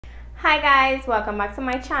Hi guys, welcome back to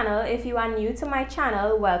my channel. If you are new to my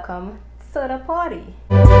channel, welcome to the party.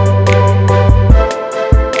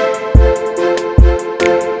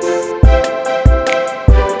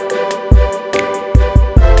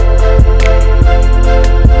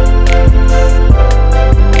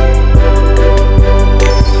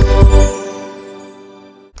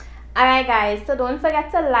 Alright guys, so don't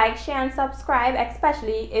forget to like, share and subscribe,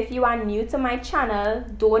 especially if you are new to my channel.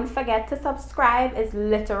 Don't forget to subscribe. It's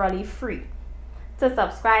literally free. To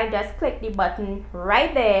subscribe, just click the button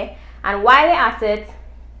right there, and while you're at it,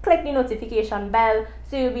 click the notification bell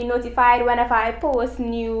so you'll be notified whenever I post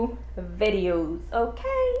new videos.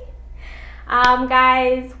 Okay,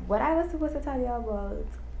 guys, what I was supposed to tell you about,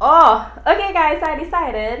 okay guys, I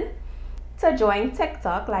decided to join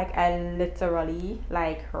TikTok. I literally,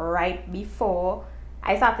 right before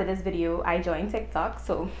I started this video, I joined TikTok.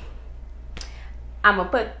 So I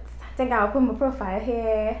think I'm gonna put my profile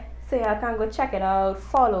here so y'all can go check it out,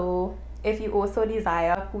 follow if you also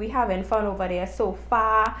desire. We having fun over there so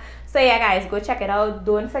far. So yeah guys, go check it out.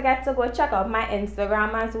 Don't forget to go check out my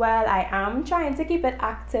Instagram as well. I am trying to keep it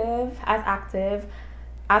active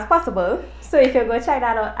as possible, so you can go check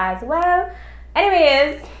that out as well.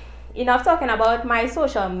 Anyways, enough talking about my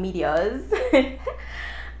social medias.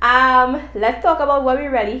 Let's talk about what we're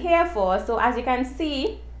really here for. So as you can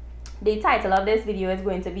see, the title of this video is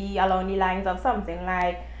going to be along the lines of something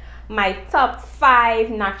like my top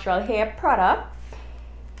 5 natural hair products.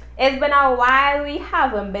 It's been a while we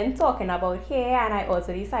haven't been talking about hair, and I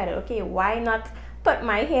also decided, okay, why not put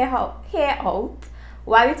my hair out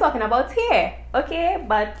while we're talking about hair? Okay,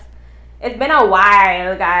 but it's been a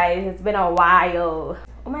while guys, it's been a while.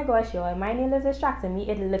 Oh my gosh, y'all, my nail is distracting me.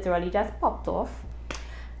 It literally just popped off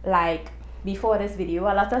before this video.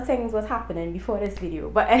 A lot of things was happening before this video,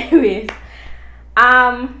 but anyways,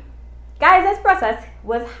 guys, this process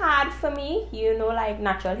was hard for me, like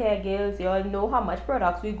natural hair girls. You all know how much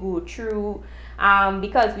products we go through,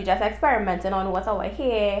 because we just experimenting on what our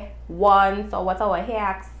hair wants or what our hair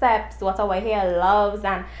accepts, what our hair loves.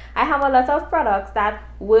 And I have a lot of products that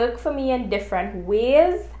work for me in different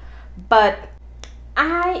ways, but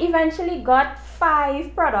I eventually got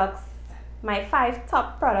 5 products. My 5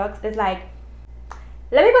 top products is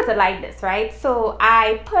let me put it like this, right? So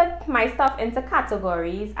I put my stuff into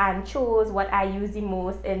categories and chose what I use the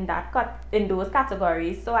most in those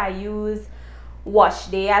categories. So I use wash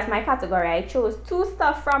day as my category. I chose 2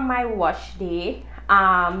 stuff from my wash day.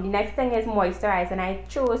 The next thing is moisturize, and I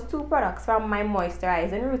chose 2 products from my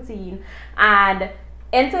moisturizing routine. And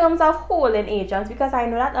in terms of holding agents, because I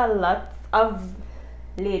know that a lot of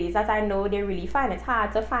ladies that I know, they really find it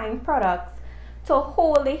hard to find products to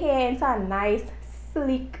hold the hair into a nice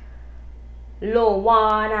sleek low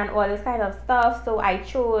one and all this kind of stuff. So I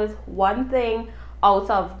chose one thing out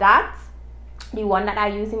of that, the one that I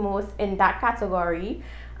use the most in that category.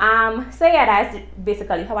 So yeah, that's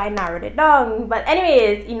basically how I narrowed it down. But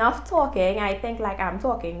anyways, enough talking. I think I'm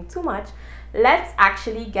talking too much. Let's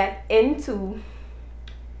actually get into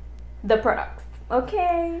the products.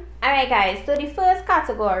 Okay, all right guys, so the first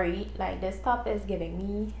category, this top is giving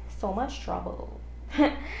me so much trouble.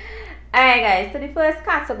 Alright guys, so the first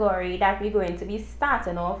category that we're going to be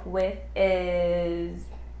starting off with is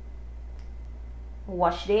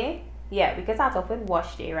wash day. Yeah, we can start off with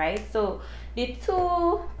wash day, right? So the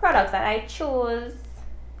 2 products that I chose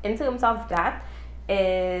in terms of that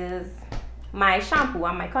is my shampoo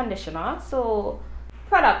and my conditioner. So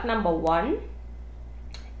product number 1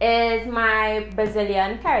 is my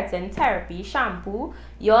Brazilian Keratin Therapy shampoo.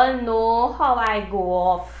 You all know how I go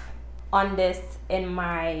off on this in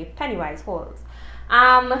my Pennywise hauls.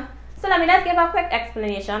 So let me just give a quick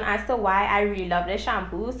explanation as to why I really love this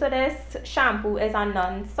shampoo. So this shampoo is a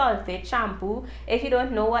non-sulfate shampoo. If you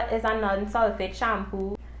don't know what is a non-sulfate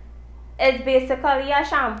shampoo, it's basically a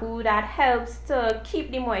shampoo that helps to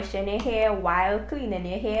keep the moisture in your hair while cleaning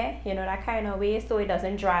your hair, that kind of way, so it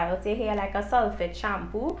doesn't dry out your hair like a sulfate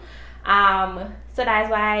shampoo. So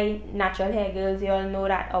that's why natural hair girls, you all know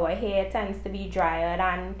that our hair tends to be drier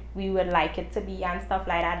than we would like it to be and stuff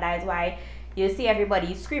like that. That's why you see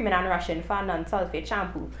everybody screaming and rushing for non-sulfate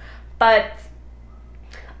shampoo. But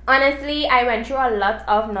honestly, I went through a lot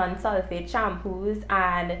of non-sulfate shampoos,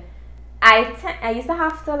 and I used to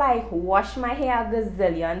have to wash my hair a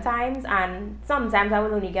gazillion times, and sometimes I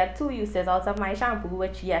would only get 2 uses out of my shampoo,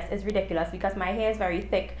 which yes is ridiculous because my hair is very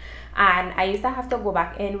thick, and I used to have to go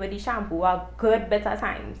back in with the shampoo a good bit of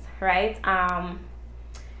times, right?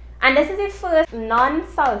 And this is the first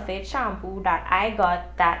non-sulfate shampoo that I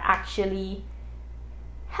got that actually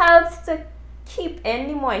helps to keep in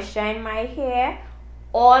the moisture in my hair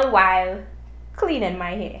all while cleaning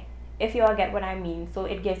my hair. if you all get what I mean. So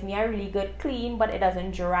it gives me a really good clean, but it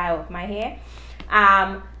doesn't dry out my hair.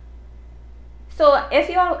 So if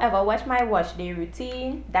you all ever watch my wash day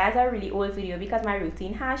routine, that's a really old video because my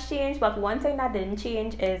routine has changed. But one thing that didn't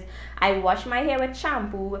change is I wash my hair with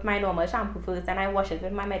shampoo, with my normal shampoo first, and I wash it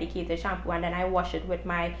with my medicated shampoo, and then I wash it with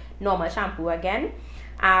my normal shampoo again.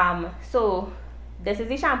 So this is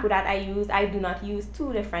the shampoo that I use. I do not use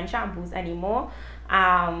two different shampoos anymore.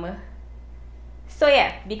 So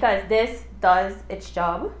yeah, because this does its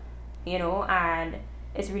job, you know, and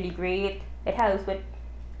it's really great. It helps with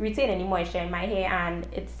retaining the moisture in my hair, and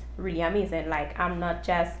it's really amazing. Like, I'm not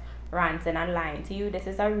just ranting and lying to you. This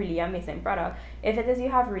is a really amazing product. If it is you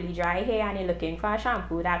have really dry hair and you're looking for a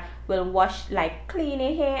shampoo that will wash, like, clean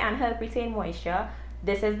your hair and help retain moisture,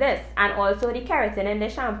 this is this. And also the keratin in the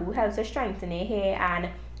shampoo helps to strengthen your hair and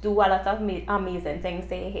do a lot of amazing things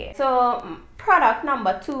to your hair. So product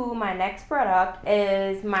number 2, my next product,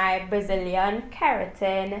 is my Brazilian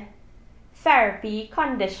Keratin Therapy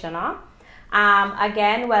Conditioner.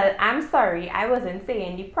 Again, well, I'm sorry, I wasn't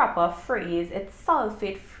saying the proper phrase. It's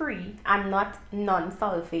sulfate free and not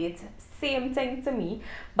non-sulfate. Same thing to me,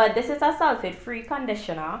 but this is a sulfate free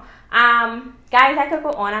conditioner. Guys, I could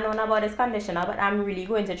go on and on about this conditioner, but I'm really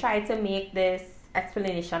going to try to make this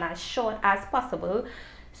explanation as short as possible.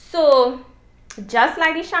 So just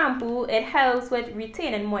like the shampoo, it helps with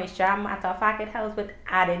retaining moisture. Matter of fact, it helps with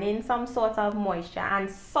adding in some sort of moisture and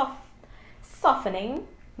softening,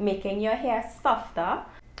 making your hair softer.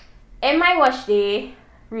 In my wash day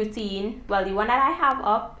routine, well, the one that I have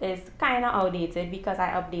up is kind of outdated because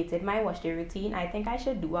I updated my wash day routine. I think I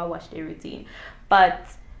should do a wash day routine, but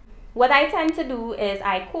what I tend to do is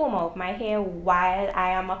I comb out my hair while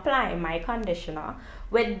I am applying my conditioner.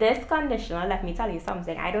 With this conditioner, let me tell you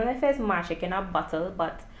something, I don't know if it's magic in a bottle,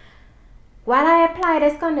 but while I apply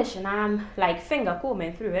this conditioner, I'm like finger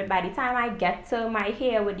combing through it. By the time I get to my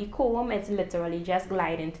hair with the comb, it's literally just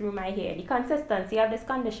gliding through my hair. The consistency of this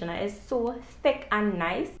conditioner is so thick and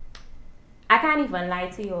nice. I can't even lie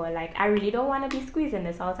to you. Like, I really don't want to be squeezing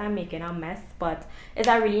this out and making a mess, but it's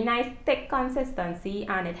a really nice thick consistency,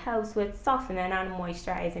 and it helps with softening and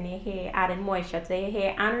moisturizing your hair, adding moisture to your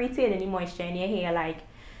hair and retaining the moisture in your hair. Like,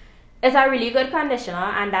 it's a really good conditioner,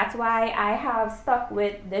 and that's why I have stuck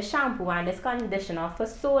with this shampoo and this conditioner for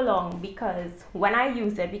so long, because when I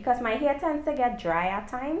use it, because my hair tends to get dry at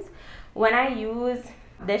times, when I use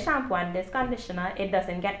this shampoo and this conditioner, it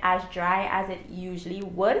doesn't get as dry as it usually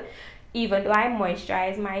would. Even though I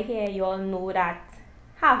moisturize my hair, you all know that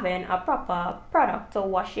having a proper product to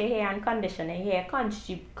wash your hair and condition your hair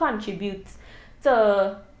contributes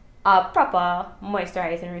to a proper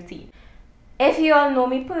moisturizing routine. If you all know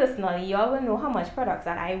me personally, you all will know how much products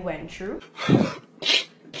that I went through.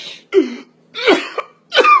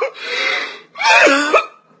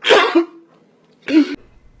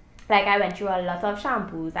 Like, I went through a lot of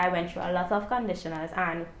shampoos, I went through a lot of conditioners,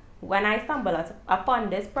 and when I stumbled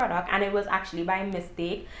upon this product, and it was actually by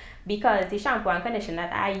mistake, because the shampoo and conditioner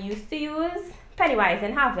that I used to use, Pennywise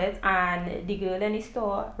didn't have it, and the girl in the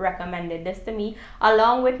store recommended this to me,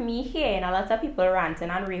 along with me hearing a lot of people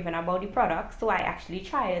ranting and raving about the product. So I actually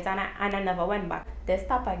tried it, and I never went back this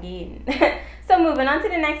top again. So moving on to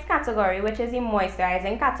the next category, which is the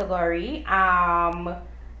moisturizing category.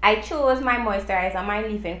 I chose my moisturizer, my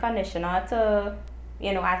leave-in conditioner, to,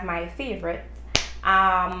 you know, as my favorite.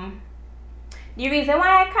 The reason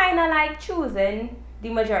why I kind of like choosing the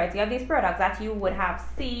majority of these products that you would have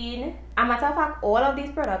seen, a matter of fact, all of these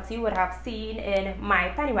products you would have seen in my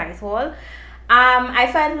Pennywise haul.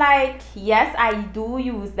 I felt like, yes, I do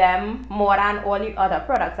use them more than all the other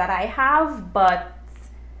products that I have, but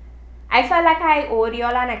I felt like I owed you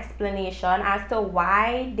all an explanation as to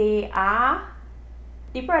why they are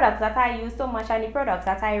the products that I use so much and the products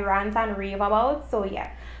that I rant and rave about. So yeah.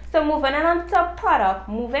 So moving on to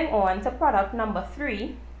product number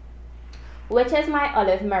 3, which is my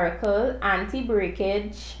Olive Miracle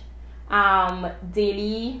Anti-Breakage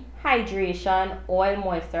Daily Hydration Oil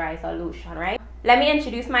Moisturizer Lotion, right? Let me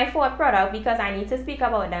introduce my 4th product, because I need to speak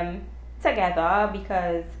about them together,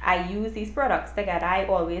 because I use these products together. I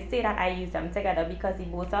always say that I use them together because the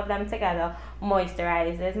both of them together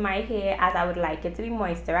moisturizes my hair as I would like it to be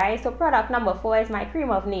moisturized. So product number 4 is my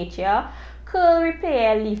Cream of Nature Curl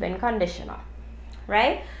Repair Leave-In Conditioner,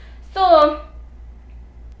 right? So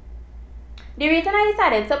the reason I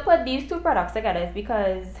decided to put these 2 products together is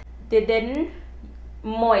because they didn't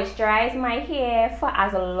moisturize my hair for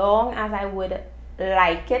as long as I would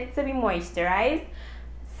like it to be moisturized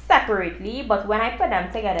separately, but when I put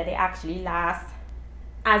them together, they actually last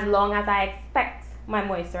as long as I expect my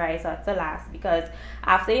moisturizer to last, because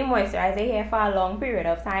after you moisturize your hair for a long period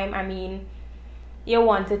of time, I mean, you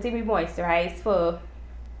want it to be moisturized for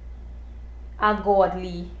a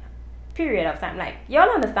godly period of time. Like, y'all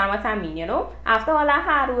understand what I mean, you know? After all that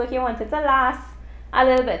hard work, you want it to last a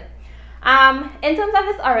little bit. In terms of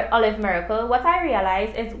this Olive Miracle, what I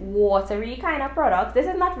realized is watery kind of products. This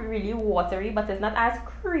is not really watery, but it's not as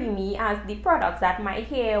creamy as the products that my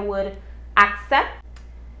hair would accept.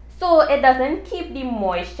 So it doesn't keep the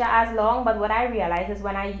moisture as long, but what I realized is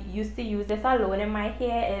when I used to use this alone in my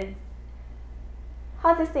hair is,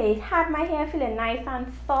 how to say, it had my hair feeling nice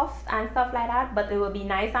and soft and stuff like that, but it will be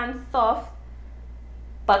nice and soft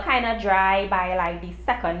but kind of dry by like the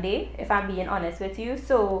second day, if I'm being honest with you.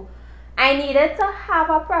 So I needed to have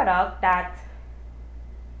a product that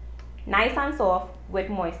nice and soft with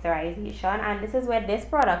moisturization, and this is where this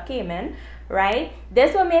product came in, right?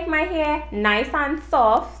 This will make my hair nice and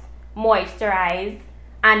soft, moisturized,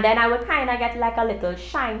 and then I would kind of get like a little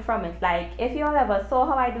shine from it. Like, if you all ever saw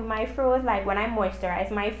how I do my froze, like when I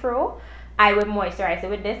moisturize my fro, I would moisturize it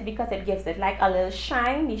with this because it gives it like a little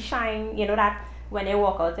shine. The shine, you know, that when you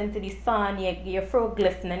walk out into the sun, your fro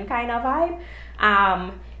glistening kind of vibe.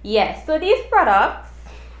 Yes, so these products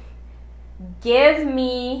give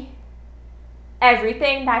me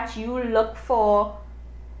everything that you look for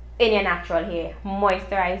in your natural hair.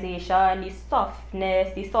 Moisturization, the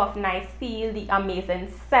softness, the soft nice feel, the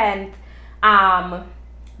amazing scent,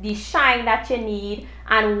 the shine that you need,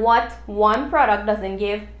 and what one product doesn't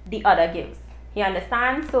give, the other gives. You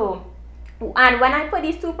understand? So, and when I put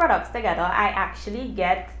these two products together, I actually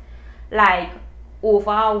get like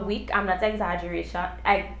over a week. I'm not exaggerating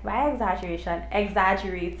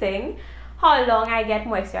how long I get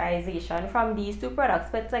moisturization from these two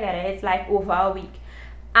products put together. It's like over a week.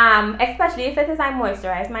 Especially if it is I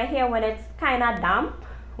moisturize my hair when it's kind of damp,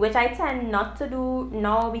 which I tend not to do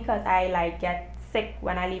now because I like get sick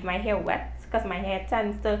when I leave my hair wet, because my hair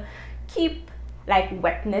tends to keep like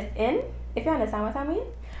wetness in, if you understand what I mean.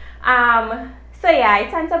 So yeah, I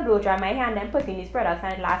tend to blow dry my hair and then put in these products,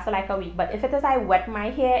 and it lasts for like a week. But if it is I wet my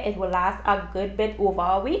hair, it will last a good bit over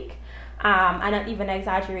a week. I'm not even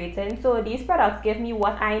exaggerating. So these products give me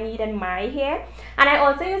what I need in my hair. And I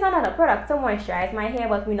also use another product to moisturize my hair,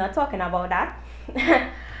 but we're not talking about that.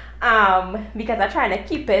 Because I'm trying to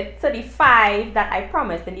keep it to the 5 that I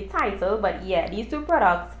promised in the title. But yeah, these two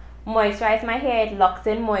products moisturize my hair, it locks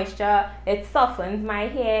in moisture, it softens my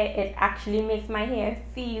hair, it actually makes my hair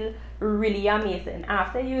feel really amazing.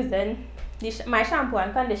 After using my shampoo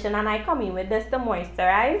and conditioner, and I come in with this to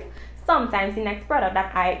moisturize. Sometimes the next product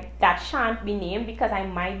that shan't be named, because I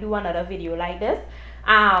might do another video like this,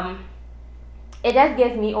 it just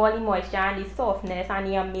gives me all the moisture and the softness and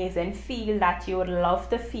the amazing feel that you would love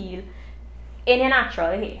to feel in your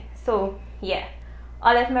natural hair. So yeah,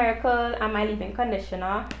 Olive Miracle and my leave-in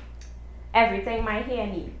conditioner, everything my hair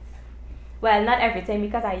needs. Well, not everything,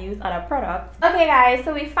 because I use other products. Okay guys,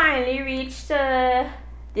 so we finally reached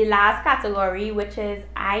the last category, which is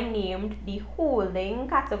I named the holding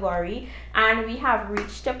category, and we have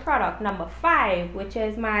reached the product number 5, which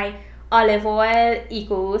is my olive oil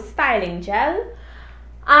eco styling gel.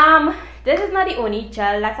 This is not the only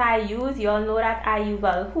gel that I use. You all know that I use,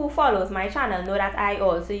 well, who follows my channel know that I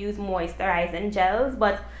also use moisturizing gels.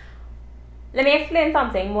 But let me explain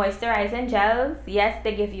something. Moisturizing gels, yes,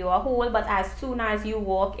 they give you a hold, but as soon as you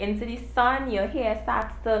walk into the sun, your hair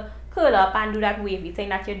starts to curl up and do that wavy thing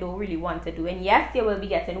that you don't really want to do. And yes, you will be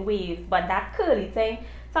getting waves, but that curly thing,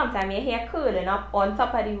 sometimes your hair curling up on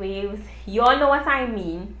top of the waves, you all know what I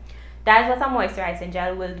mean. That's what a moisturizing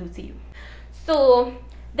gel will do to you. So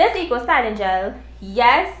this eco styling gel,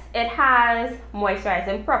 yes, it has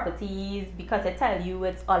moisturizing properties because it tells you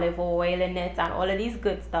it's olive oil in it and all of these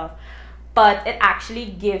good stuff, but it actually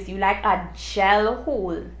gives you like a gel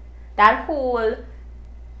hold, that hold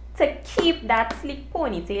to keep that sleek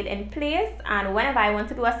ponytail in place. And whenever I want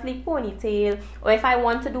to do a sleek ponytail, or if I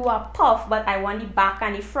want to do a puff but I want the back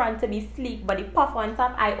and the front to be sleek but the puff on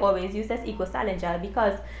top, I always use this eco styling gel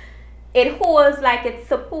because it holds like it's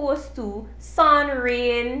supposed to. Sun,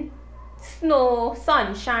 rain, snow,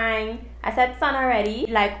 sunshine. I said sun already.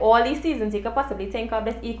 Like all these seasons you could possibly think of,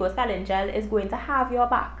 this eco styling gel is going to have your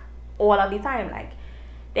back all of the time. Like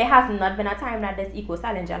there has not been a time that this eco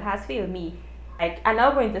styling gel has failed me. Like, I'm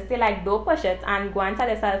not going to say like don't push it and go and tell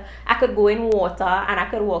yourself I could go in water and I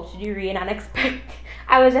could walk through the rain and expect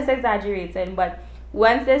I was just exaggerating. But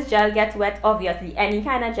once this gel gets wet, obviously any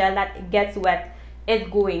kind of gel that gets wet is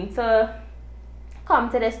going to come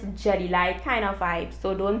to this jelly like kind of vibe.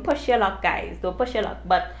 So don't push your luck, guys, don't push your luck.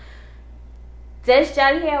 But this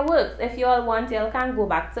gel here works. If you all want, you can go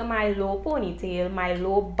back to my low ponytail, my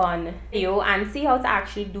low bun video, and see how to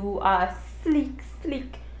actually do a sleek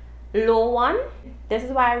low one. This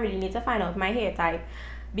is why I really need to find out my hair type,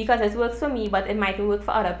 because it works for me, but it might work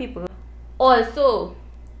for other people. Also,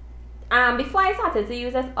 before I started to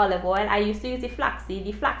use this olive oil, I used to use the flaxseed.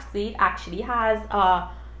 The flaxseed actually has a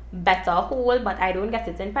better hold, but I don't get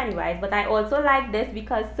it in Pennywise. But I also like this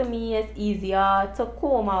because to me it's easier to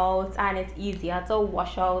comb out and it's easier to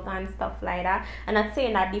wash out and stuff like that. And not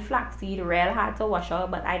saying that the flaxseed real hard to wash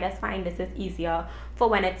out, but I just find this is easier for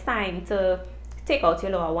when it's time to take out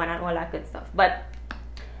your lower one and all that good stuff. But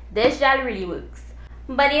this gel really works.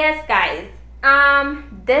 But yes guys,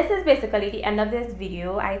 this is basically the end of this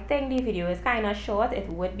video. I think the video is kind of short. It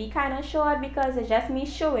would be kind of short because it's just me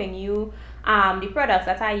showing you the products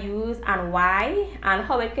that I use and why and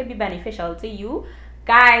how it could be beneficial to you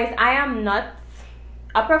guys. I am not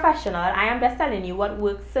a professional. I am just telling you what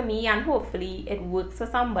works for me, and hopefully it works for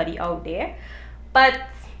somebody out there. But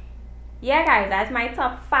yeah guys, that's my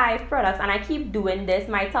top 5 products, and I keep doing this,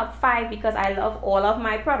 my top 5, because I love all of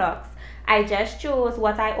my products. I just chose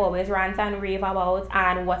what I always rant and rave about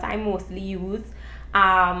and what I mostly use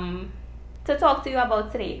to talk to you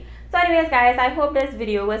about today. So anyways guys, I hope this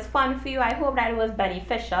video was fun for you. I hope that it was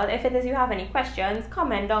beneficial. If it is, you have any questions,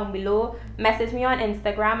 comment down below, message me on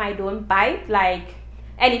Instagram. I don't bite. Like,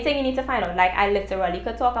 anything you need to find out, like, I literally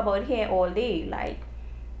could talk about hair all day. Like,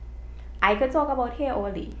 I could talk about hair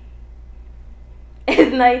all day.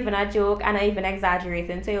 It's not even a joke, and not even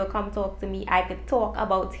exaggerating. So you'll come talk to me. I could talk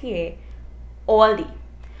about hair all day.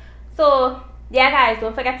 So yeah guys,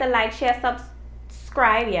 don't forget to like, share,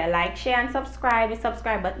 subscribe. Yeah, like, share, and subscribe. The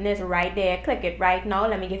subscribe button is right there. Click it right now.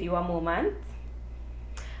 Let me give you a moment.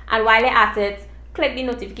 And while you're at it, click the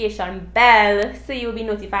notification bell so you'll be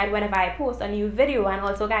notified whenever I post a new video. And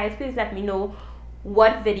also guys, please let me know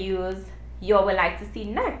what videos you would like to see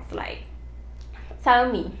next. Like,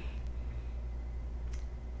 tell me.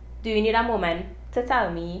 Do you need a moment to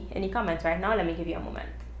tell me in the comments right now? Let me give you a moment.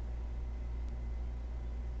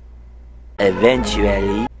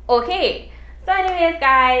 Eventually. Okay, so anyways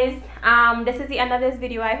guys, this is the end of this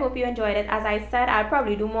video. I hope you enjoyed it. As I said, I'll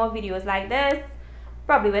probably do more videos like this,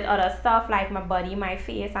 probably with other stuff like my body, my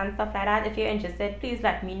face, and stuff like that. If you're interested, please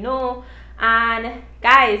let me know. And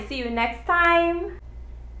guys, see you next time.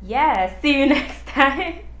 Yeah, see you next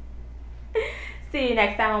time. See you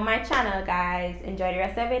next time on my channel guys. Enjoy the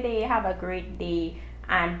rest of your day. Have a great day,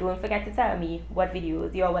 and don't forget to tell me what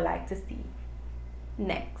videos you would like to see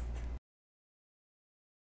next.